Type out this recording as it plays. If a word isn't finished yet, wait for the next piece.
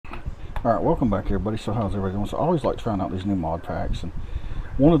Alright, welcome back everybody. So how's everybody doing? So I always like trying out these new mod packs, and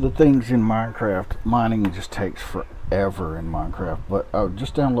one of the things in Minecraft, mining just takes forever in Minecraft, but I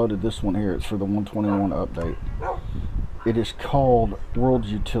just downloaded this one here. It's for the 121 update. It is called World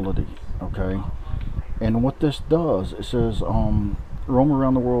Utility, okay? And what this does, it says roam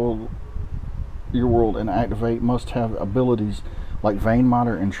around the world, your world, and activate must-have abilities like vein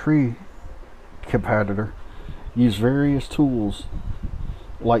miner and tree competitor. Use various tools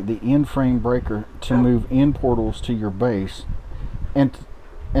like the end frame breaker to move end portals to your base, and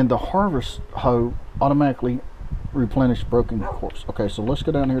the harvest hoe automatically replenish broken corpse. Okay, so let's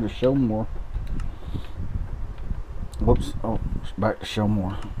go down here to show more. Whoops, oh, back to show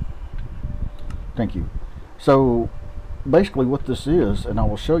more. Thank you. So basically what this is, and I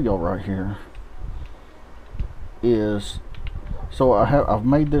will show y'all right here, is so I've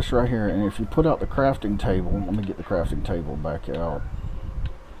made this right here, and if you put out the crafting table, let me get the crafting table back out.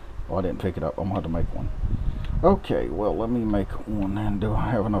 Oh, I didn't pick it up. I'm gonna have to make one. Okay, well, let me make one. And do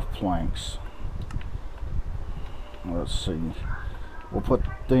I have enough planks? Let's see. We'll put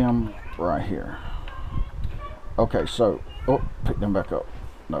them right here. Okay, so pick them back up.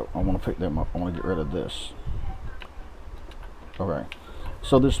 No, I want to pick them up. I want to get rid of this. Okay,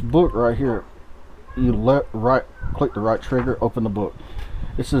 so this book right here, you click the right trigger, open the book.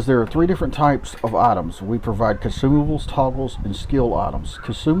 It says there are 3 different types of items. We provide consumables, toggles, and skill items.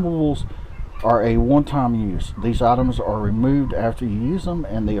 Consumables are a one-time use. These items are removed after you use them,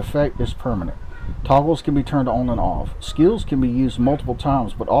 and the effect is permanent. Toggles can be turned on and off. Skills can be used multiple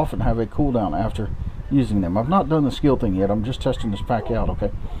times, but often have a cooldown after using them. I've not done the skill thing yet. I'm just testing this pack out,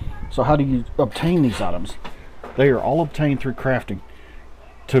 okay? So how do you obtain these items? They are all obtained through crafting.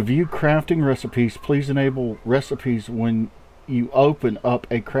 To view crafting recipes, please enable recipes when you open up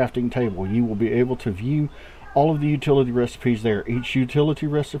a crafting table. You will be able to view all of the utility recipes there. Each utility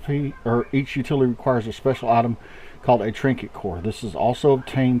requires a special item called a trinket core. This is also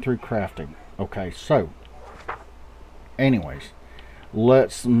obtained through crafting. Okay, so anyways,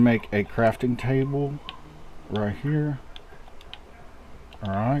 let's make a crafting table right here.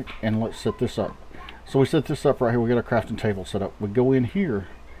 Alright, and let's set this up. So we set this up right here. We got a crafting table set up. We go in here,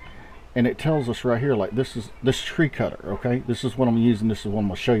 and it tells us right here, like this tree cutter. Okay, this is what I'm using. This is what I'm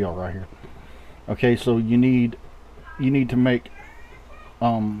gonna show y'all right here. Okay, so you need to make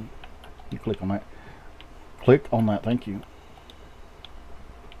you click on that, thank you.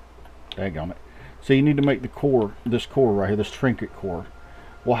 Daggone it. So you need to make the core, this core right here, this trinket core.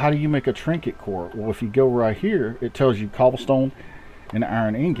 Well, how do you make a trinket core? Well, if you go right here, it tells you cobblestone and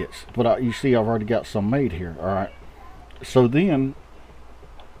iron ingots, but you see I've already got some made here. All right, so then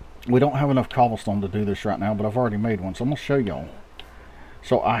we don't have enough cobblestone to do this right now, but I've already made one, so I'm gonna show y'all.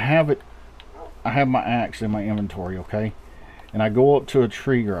 So I have my axe in my inventory, okay, and I go up to a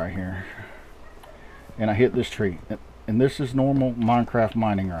tree right here, and I hit this tree, and this is normal Minecraft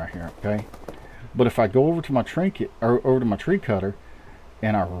mining right here, okay. But if I go over to my trinket, or over to my tree cutter,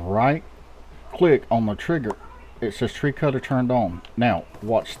 and I right click on the trigger, it says tree cutter turned on. Now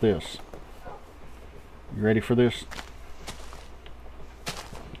watch this. You ready for this?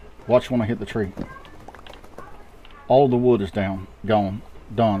 Watch when I hit the tree. All of the wood is down, gone,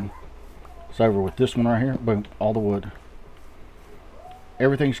 done. It's over with. This one right here, boom, all the wood.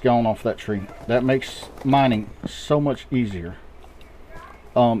 Everything's gone off that tree. That makes mining so much easier.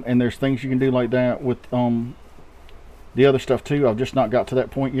 And there's things you can do like that with the other stuff too. I've just not got to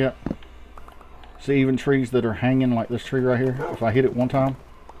that point yet. See, even trees that are hanging like this tree right here, if I hit it one time,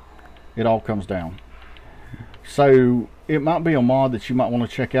 it all comes down. So it might be a mod that you might want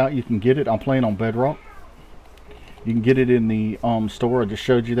to check out. You can get it. I'm playing on Bedrock. You can get it in the store. I just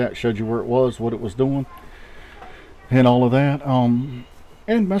showed you that, showed you where it was, what it was doing, and all of that.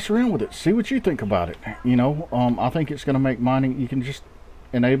 And mess around with it. See what you think about it. You know, I think it's going to make mining. You can just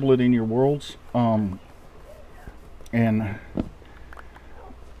enable it in your worlds. And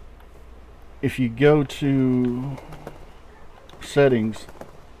if you go to settings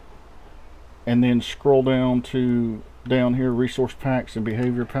and then scroll down here, resource packs and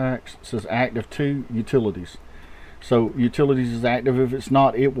behavior packs, it says active 2 utilities. So utilities is active. If it's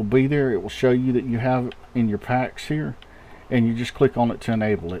not, it will be there. It will show you that you have it in your packs here, and you just click on it to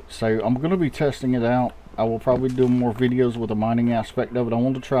enable it. So I'm going to be testing it out. I will probably do more videos with the mining aspect of it. I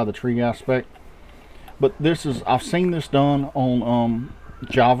want to try the tree aspect, but I've seen this done on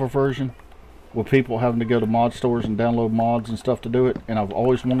Java version, with people having to go to mod stores and download mods and stuff to do it, and I've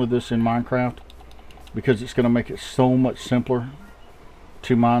always wanted this in Minecraft because it's going to make it so much simpler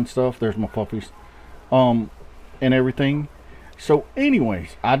to mine stuff. There's my puppies, and everything. So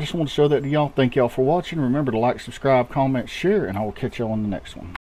anyways, I just want to show that to y'all. Thank y'all for watching. Remember to like, subscribe, comment, share, and I will catch y'all on the next one.